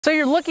So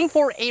you're looking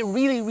for a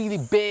really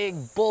big,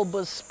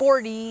 bulbous,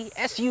 sporty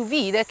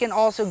SUV that can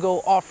also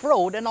go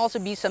off-road and also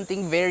be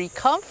something very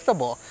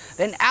comfortable.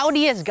 Then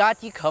Audi has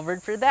got you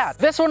covered for that.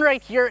 This one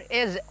right here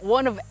is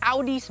one of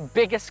Audi's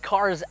biggest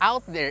cars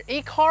out there.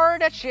 A car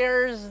that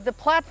shares the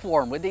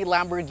platform with a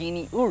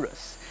Lamborghini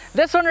Urus.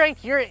 This one right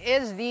here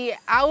is the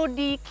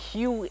Audi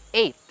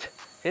Q8.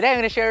 Today I'm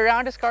going to share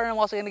around this car and I'm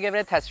also going to give it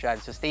a test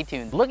drive, so stay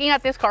tuned. Looking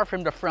at this car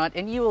from the front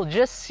and you will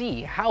just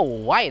see how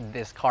wide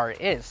this car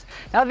is.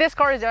 Now this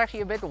car is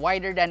actually a bit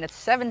wider than its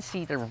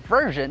 7-seater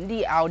version,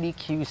 the Audi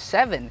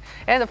Q7.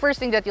 And the first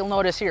thing that you'll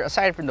notice here,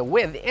 aside from the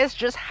width, is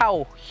just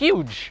how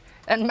huge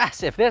and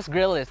massive this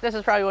grille is. This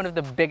is probably one of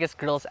the biggest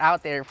grilles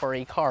out there for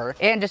a car.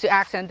 And just to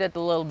accent it a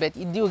little bit,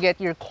 you do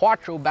get your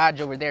Quattro badge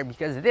over there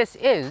because this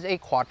is a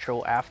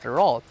Quattro after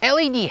all.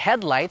 LED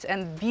headlights,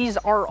 and these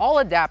are all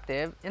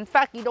adaptive. In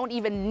fact, you don't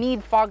even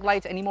need fog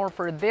lights anymore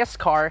for this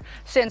car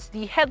since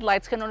the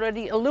headlights can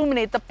already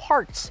illuminate the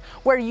parts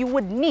where you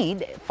would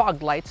need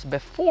fog lights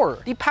before.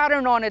 The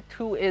pattern on it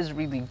too is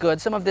really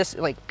good. Some of this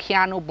like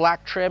piano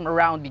black trim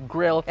around the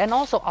grille and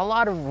also a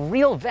lot of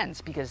real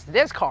vents because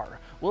this car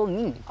will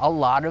need a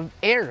lot of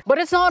air. But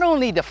it's not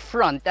only the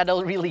front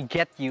that'll really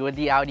get you with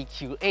the Audi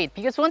Q8,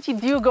 because once you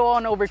do go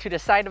on over to the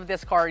side of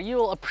this car, you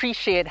will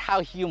appreciate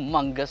how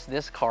humongous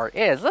this car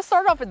is. Let's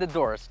start off with the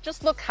doors.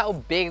 Just look how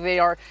big they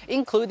are,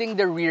 including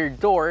the rear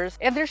doors.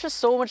 And there's just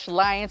so much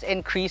lines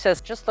and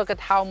creases. Just look at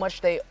how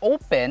much they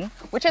open,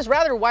 which is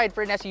rather wide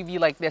for an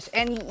SUV like this.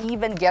 And you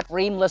even get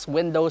frameless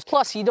windows.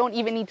 Plus, you don't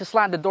even need to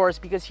slam the doors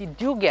because you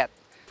do get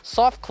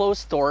soft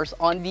closed doors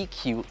on the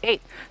Q8.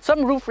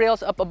 Some roof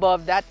rails up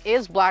above that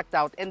is blacked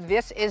out, and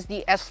this is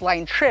the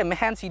S-Line trim,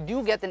 hence you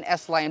do get an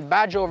S-Line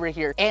badge over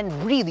here and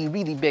really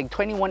big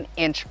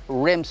 21-inch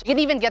rims. You can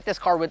even get this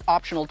car with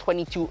optional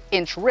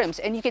 22-inch rims,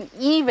 and you can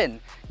even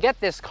get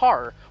this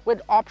car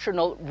with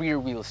optional rear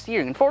wheel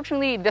steering.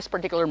 Unfortunately, this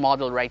particular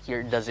model right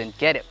here doesn't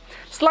get it.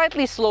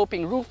 Slightly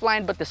sloping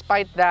roofline, but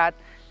despite that,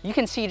 you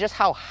can see just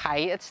how high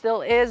it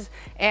still is.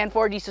 And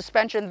for the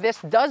suspension, this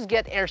does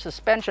get air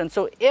suspension.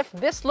 So if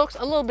this looks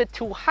a little bit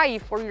too high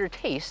for your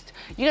taste,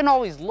 you can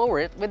always lower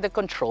it with the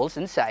controls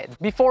inside.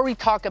 Before we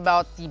talk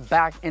about the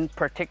back in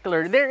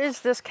particular, there is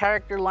this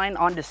character line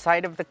on the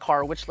side of the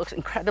car which looks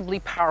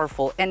incredibly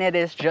powerful, and it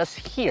is just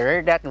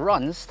here that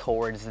runs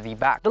towards the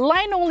back. The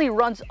line only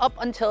runs up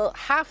until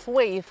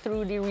halfway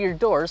through the rear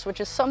doors, which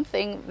is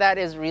something that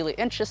is really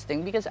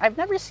interesting because I've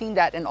never seen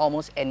that in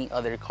almost any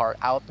other car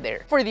out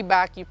there. For the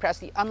back, you press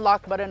the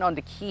unlock button on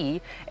the key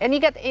and you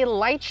get a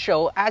light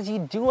show as you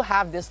do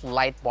have this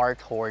light bar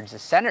towards the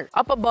center.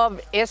 Up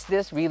above is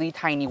this really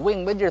tiny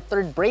wing with your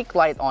third brake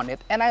light on it,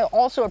 and I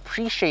also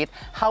appreciate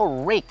how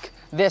rake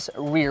this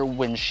rear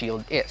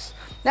windshield is.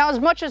 Now, as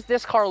much as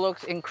this car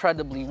looks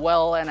incredibly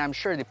well, and I'm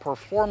sure the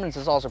performance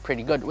is also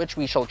pretty good, which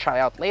we shall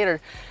try out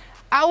later,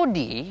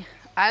 Audi,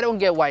 I don't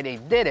get why they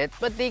did it,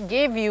 but they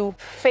gave you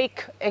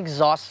fake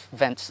exhaust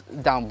vents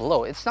down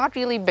below. It's not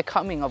really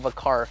becoming of a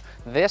car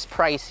this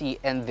pricey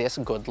and this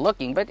good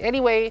looking. But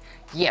anyway,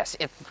 yes,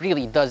 it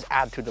really does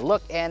add to the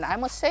look, and I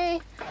must say,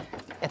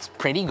 it's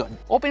pretty good.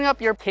 Opening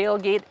up your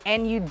tailgate,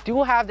 and you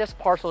do have this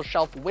parcel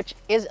shelf which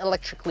is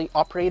electrically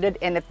operated,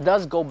 and it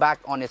does go back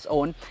on its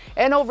own.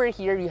 And over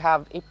here you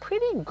have a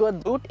pretty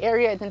good boot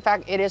area. In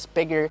fact, it is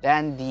bigger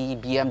than the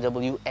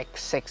BMW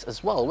X6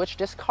 as well, which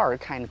this car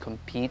kind of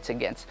competes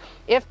against.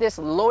 If this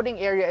loading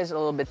area is a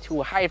little bit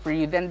too high for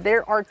you, then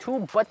there are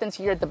two buttons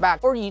here at the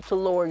back for you to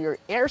lower your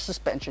air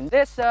suspension.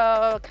 This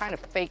kind of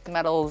fake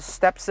metal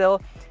step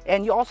sill,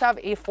 and you also have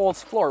a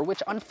false floor,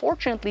 which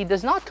unfortunately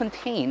does not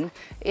contain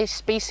a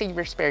space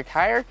saver spare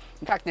tire.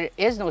 In fact, there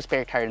is no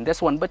spare tire in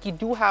this one, but you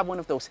do have one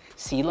of those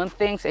sealant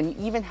things, and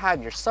you even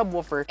have your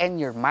subwoofer and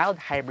your mild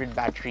hybrid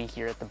battery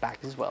here at the back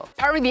as well.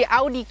 Powering the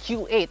Audi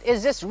Q8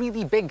 is this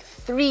really big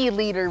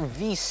 3-liter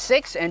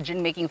V6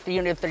 engine making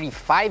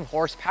 335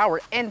 horsepower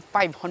and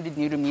 500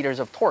 newton meters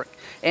of torque.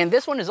 And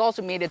this one is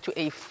also mated to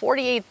a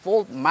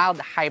 48-volt mild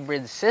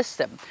hybrid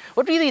system.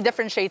 What really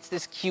differentiates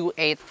this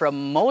Q8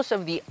 from most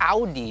of the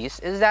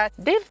Audis is that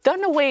they've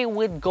done away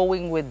with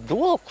going with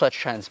dual clutch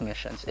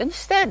transmissions.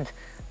 Instead,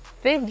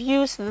 they've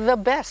used the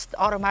best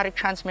automatic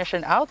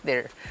transmission out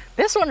there.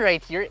 This one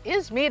right here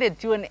is mated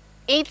to an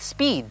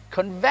 8-speed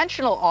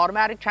conventional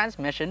automatic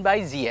transmission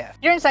by ZF.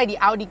 Here inside the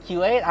Audi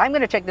Q8, I'm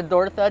gonna check the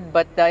door thud,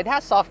 but it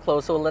has soft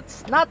close, so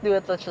let's not do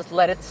it. Let's just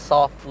let it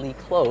softly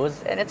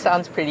close, and it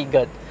sounds pretty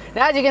good.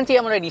 Now, as you can see,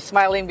 I'm already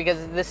smiling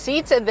because the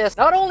seats in this,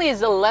 not only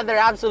is the leather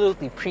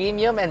absolutely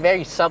premium and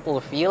very supple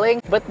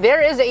feeling, but there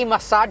is a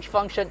massage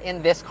function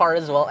in this car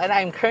as well, and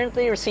I'm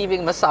currently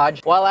receiving massage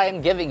while I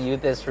am giving you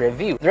this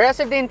review. The rest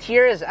of the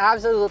interior is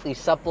absolutely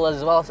supple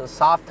as well, so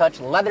soft touch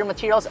leather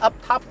materials up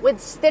top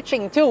with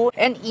stitching too,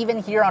 and even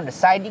here on the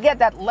side, you get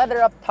that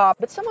leather up top,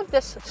 but some of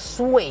this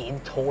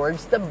suede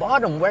towards the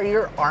bottom where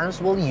your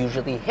arms will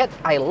usually hit.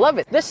 I love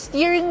it. The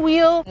steering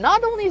wheel,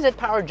 not only is it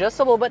power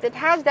adjustable, but it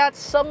has that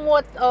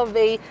somewhat of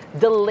a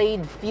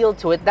delayed feel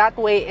to it. That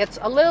way, it's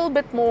a little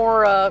bit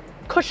more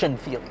cushioned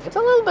feeling. It's a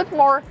little bit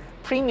more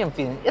premium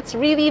feeling. It's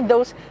really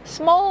those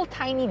small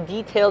tiny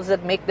details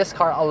that make this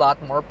car a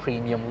lot more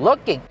premium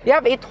looking. You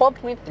have a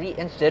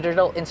 12.3-inch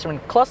digital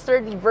instrument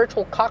cluster, the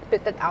virtual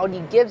cockpit that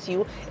Audi gives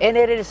you, and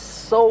it is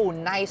so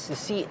nice to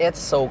see. It's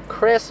so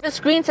crisp. The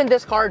screens in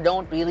this car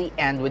don't really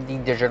end with the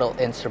digital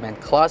instrument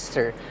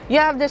cluster. You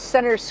have this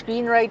center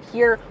screen right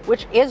here,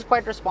 which is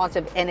quite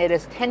responsive, and it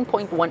is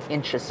 10.1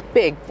 inches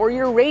big for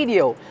your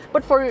radio.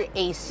 But for your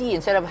AC,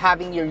 instead of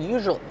having your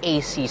usual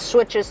AC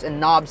switches and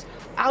knobs,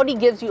 Audi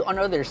gives you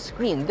another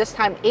screen, this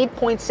time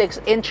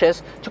 8.6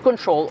 inches, to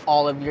control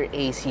all of your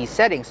AC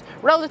settings.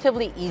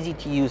 Relatively easy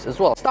to use as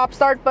well. Stop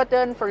start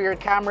button for your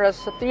cameras,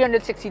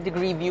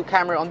 360-degree view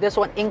camera on this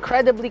one,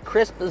 incredibly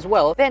crisp as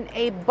well. Then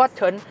a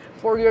button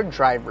for your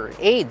driver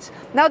aids.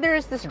 Now there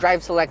is this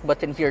drive select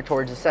button here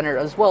towards the center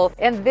as well,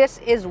 and this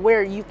is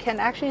where you can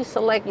actually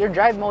select your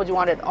drive modes. You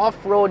want it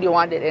off-road, you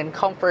want it in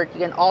comfort,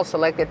 you can all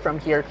select it from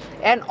here,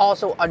 and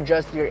also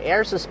adjust your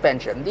air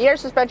suspension. The air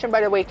suspension,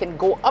 by the way, can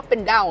go up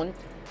and down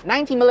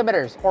 90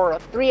 millimeters or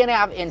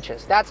 3.5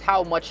 inches. That's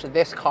how much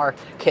this car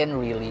can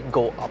really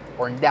go up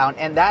or down,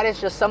 and that is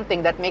just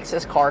something that makes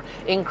this car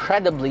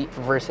incredibly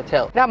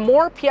versatile. Now,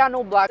 more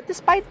piano black.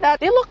 Despite that,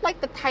 they look like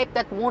the type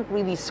that won't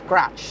really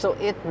scratch, so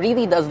it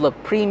really does look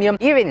premium.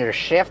 Even your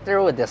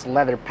shifter with this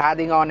leather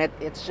padding on it,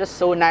 it's just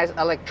so nice.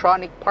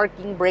 Electronic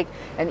parking brake,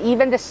 and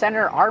even the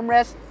center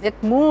armrest, it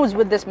moves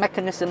with this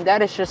mechanism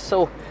that is just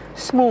so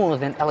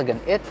smooth and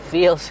elegant. It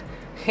feels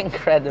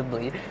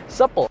incredibly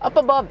supple. Up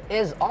above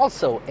is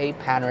also a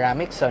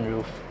panoramic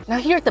sunroof. Now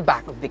here at the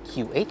back of the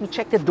Q8, we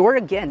check the door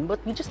again, but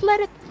we just let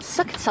it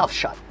suck itself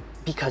shut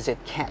because it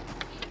can.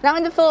 Now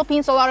in the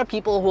Philippines, a lot of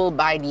people will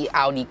buy the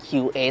Audi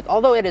Q8.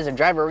 Although it is a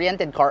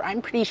driver-oriented car,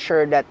 I'm pretty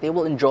sure that they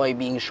will enjoy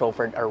being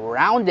chauffeured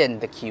around in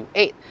the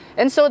Q8.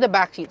 And so the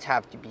back seats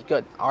have to be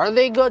good. Are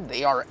they good?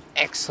 They are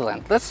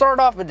excellent. Let's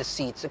start off with the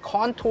seats. The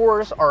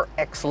contours are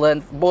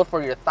excellent, both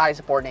for your thigh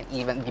support and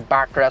even the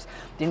backrest.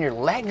 Then your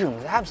legroom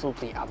is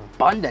absolutely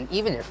abundant.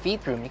 Even your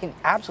feet room, you can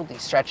absolutely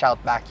stretch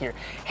out back here.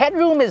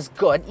 Headroom is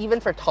good, even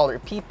for taller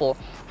people.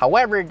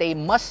 However, they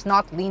must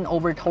not lean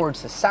over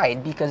towards the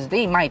side because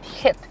they might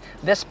hit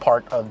this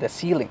part of the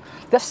ceiling.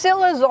 The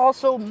sill is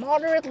also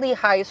moderately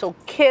high, so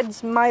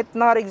kids might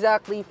not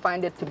exactly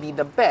find it to be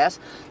the best,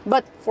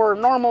 but for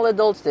normal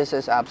adults, this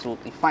is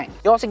absolutely fine.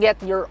 You also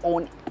get your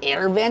own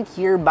air vent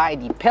here by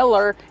the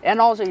pillar, and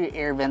also your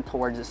air vent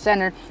towards the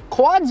center.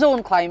 Quad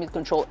zone climate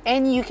control,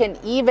 and you can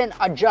even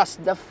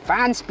adjust the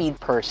fan speed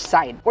per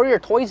side. For your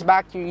toys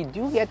back here, you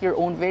do get your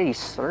own very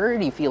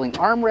sturdy feeling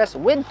armrest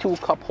with 2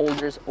 cup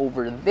holders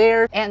over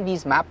there, and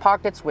these map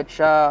pockets, which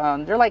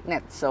they're like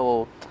nets,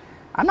 so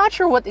I'm not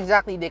sure what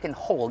exactly they can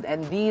hold,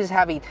 and these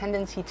have a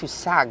tendency to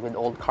sag with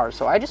old cars,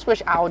 so I just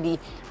wish Audi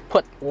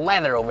put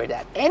leather over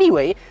that.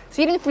 Anyway,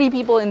 seating 3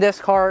 people in this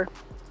car,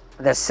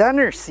 the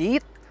center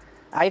seat,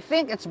 I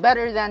think it's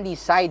better than the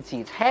side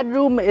seats.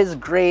 Headroom is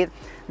great.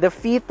 The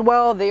feet,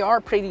 well, they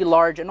are pretty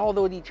large, and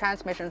although the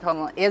transmission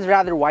tunnel is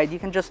rather wide, you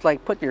can just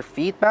like put your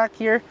feet back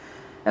here.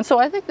 And so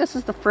I think this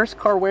is the first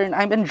car wherein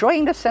I'm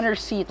enjoying the center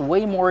seat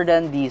way more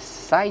than the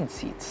side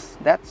seats.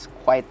 That's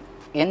quite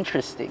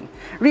interesting.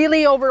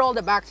 Really, overall,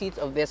 the back seats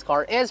of this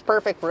car is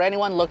perfect for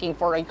anyone looking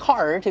for a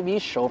car to be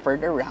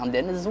chauffeured around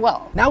in as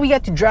well. Now we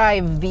get to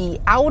drive the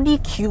Audi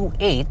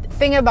Q8.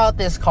 Thing about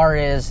this car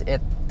is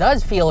it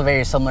does feel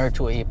very similar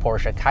to a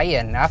Porsche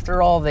Cayenne.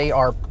 After all, they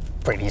are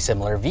pretty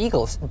similar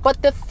vehicles.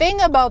 But the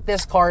thing about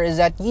this car is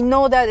that you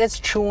know that it's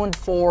tuned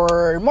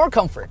for more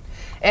comfort.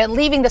 And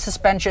leaving the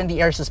suspension,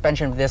 the air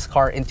suspension of this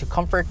car into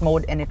comfort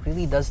mode, and it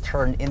really does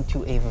turn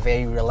into a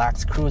very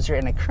relaxed cruiser.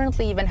 And I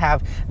currently even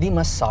have the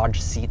massage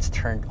seats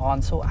turned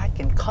on, so I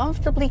can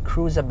comfortably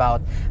cruise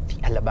about the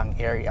Alabang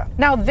area.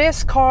 Now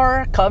this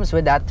car comes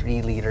with that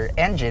 3-liter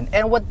engine,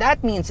 and what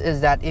that means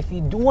is that if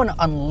you do want to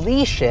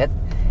unleash it,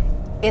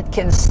 it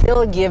can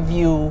still give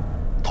you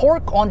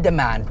torque on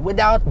demand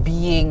without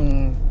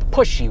being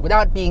pushy,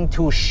 without being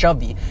too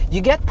shovey.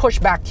 You get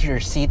pushed back to your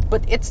seat,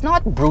 but it's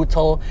not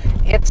brutal,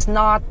 it's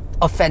not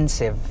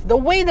offensive. The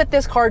way that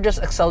this car just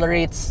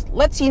accelerates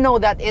lets you know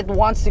that it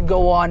wants to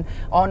go on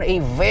a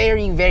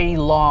very, very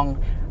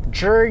long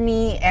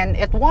journey, and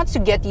it wants to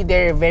get you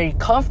there very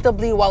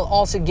comfortably while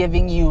also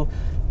giving you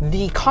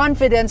the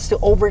confidence to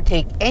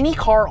overtake any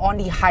car on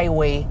the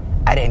highway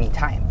at any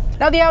time.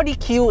 Now the Audi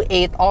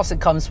Q8 also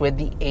comes with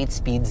the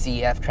 8-speed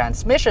ZF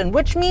transmission,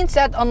 which means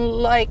that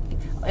unlike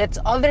its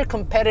other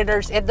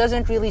competitors, it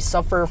doesn't really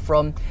suffer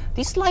from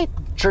the slight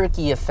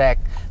jerky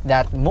effect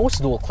that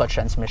most dual clutch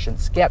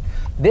transmissions get.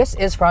 This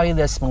is probably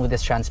the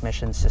smoothest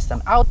transmission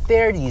system out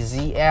there, the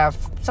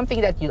ZF,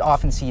 something that you'd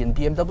often see in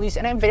BMWs,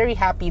 and I'm very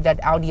happy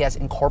that Audi has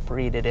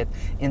incorporated it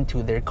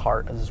into their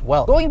car as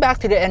well. Going back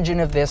to the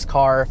engine of this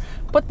car,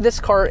 put this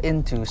car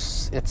into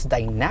its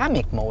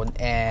dynamic mode,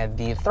 and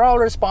the throttle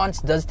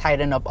response does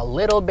tighten up a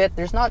little bit.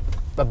 There's not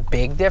a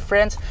big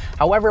difference.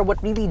 However,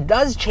 what really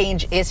does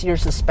change is your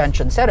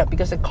suspension setup,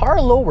 because the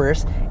car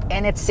lowers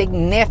and it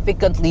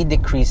significantly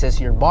decreases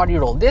your body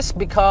roll. This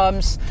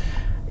becomes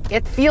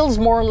it feels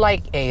more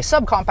like a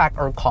subcompact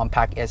or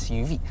compact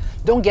SUV.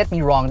 Don't get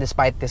me wrong,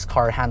 despite this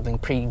car handling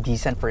pretty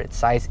decent for its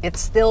size,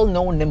 it's still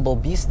no nimble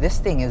beast. This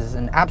thing is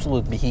an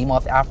absolute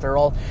behemoth after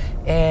all,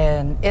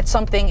 and it's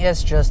something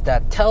is just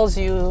that tells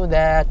you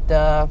that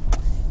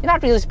you're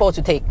not really supposed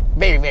to take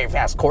very, very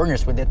fast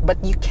corners with it,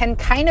 but you can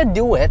kind of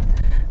do it,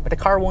 but the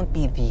car won't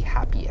be the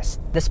happiest.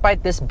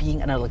 Despite this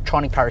being an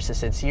electronic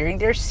power-assisted steering,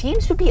 there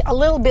seems to be a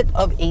little bit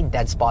of a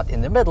dead spot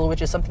in the middle,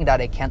 which is something that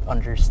I can't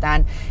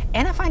understand,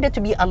 and I find it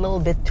to be a little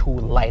bit too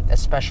light,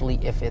 especially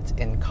if it's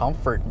in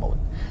comfort mode.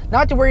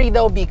 Not to worry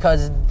though,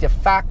 because the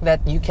fact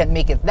that you can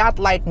make it that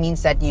light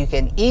means that you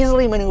can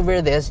easily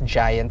maneuver this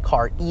giant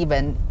car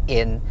even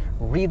in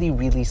really,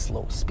 really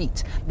slow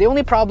speeds. The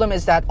only problem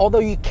is that although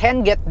you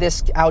can get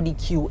this Audi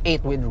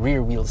Q8 with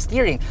rear wheel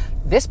steering,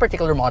 this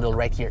particular model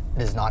right here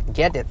does not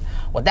get it.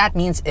 What that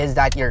means is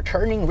that your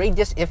turning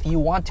radius, if you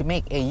want to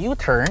make a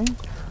U-turn,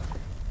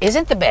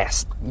 isn't the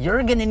best.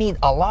 You're gonna need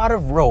a lot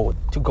of road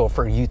to go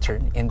for a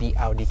U-turn in the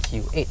Audi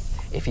Q8.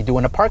 If you do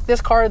want to park this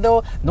car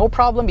though, no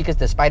problem, because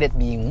despite it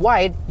being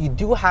wide, you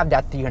do have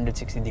that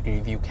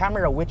 360-degree view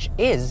camera, which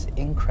is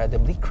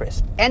incredibly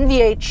crisp.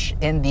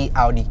 NVH in the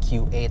Audi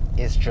Q8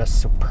 is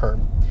just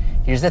superb.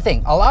 Here's the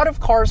thing, a lot of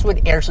cars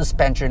with air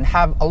suspension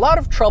have a lot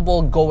of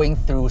trouble going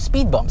through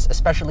speed bumps,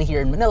 especially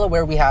here in Manila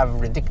where we have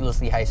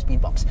ridiculously high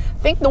speed bumps.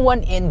 Think the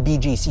one in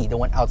BGC, the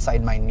one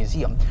outside Mine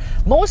Museum.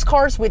 Most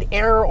cars with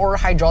air or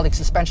hydraulic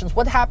suspensions,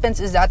 what happens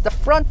is that the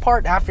front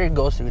part after it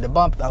goes through the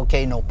bump,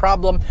 okay, no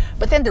problem,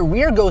 but then the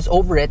rear goes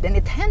over it and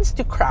it tends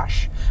to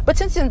crash. But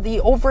since the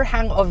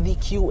overhang of the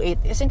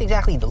Q8 isn't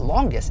exactly the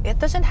longest, it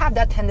doesn't have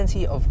that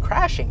tendency of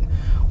crashing,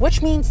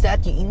 which means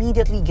that you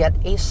immediately get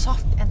a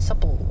soft and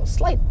supple,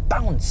 slight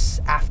bounce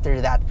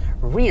after that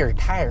rear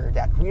tire,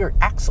 that rear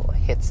axle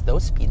hits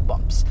those speed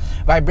bumps.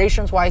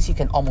 Vibrations wise, you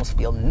can almost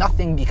feel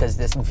nothing because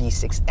this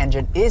V6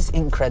 engine is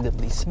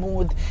incredibly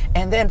smooth.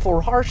 And then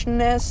for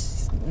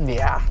harshness,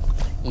 yeah,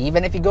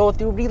 even if you go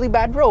through really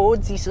bad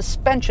roads, the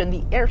suspension,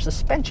 the air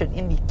suspension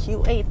in the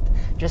Q8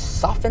 just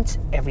softens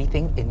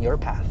everything in your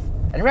path.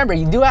 And remember,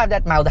 you do have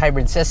that mild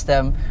hybrid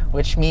system,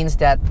 which means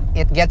that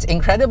it gets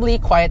incredibly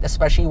quiet,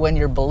 especially when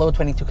you're below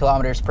 22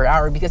 kilometers per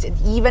hour, because it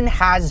even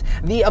has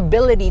the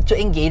ability to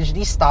engage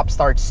the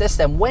stop-start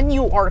system when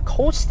you are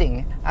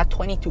coasting at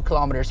 22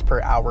 kilometers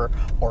per hour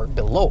or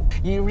below.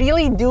 You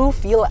really do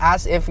feel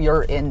as if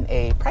you're in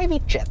a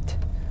private jet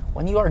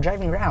when you are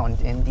driving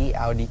around in the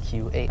Audi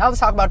Q8. Now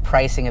let's talk about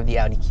pricing of the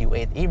Audi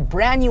Q8. A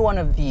brand new one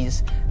of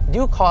these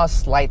do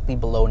cost slightly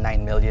below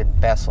 9 million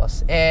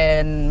pesos.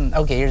 And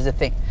okay, here's the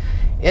thing.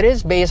 It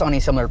is based on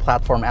a similar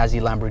platform as the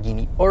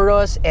Lamborghini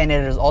Urus, and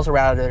it is also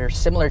rather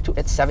similar to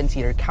its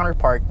 7-seater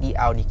counterpart, the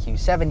Audi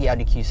Q7. The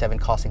Audi Q7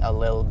 costing a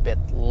little bit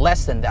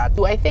less than that.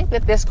 Do I think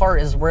that this car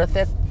is worth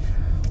it?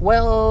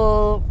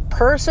 Well,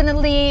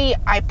 personally,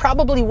 I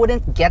probably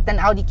wouldn't get an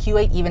Audi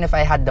Q8 even if I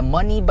had the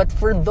money, but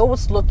for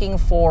those looking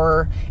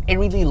for a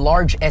really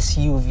large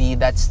SUV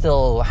that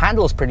still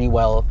handles pretty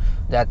well,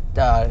 that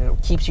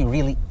keeps you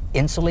really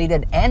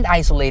insulated and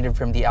isolated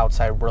from the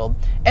outside world,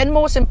 and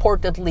most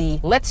importantly,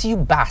 lets you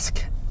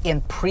bask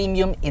in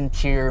premium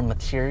interior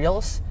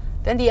materials,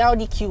 then the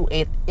Audi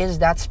Q8 is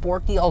that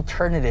sporty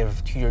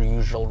alternative to your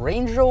usual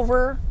Range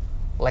Rover,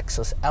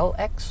 Lexus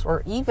LX,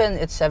 or even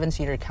its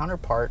 7-seater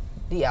counterpart,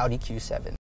 the Audi Q7.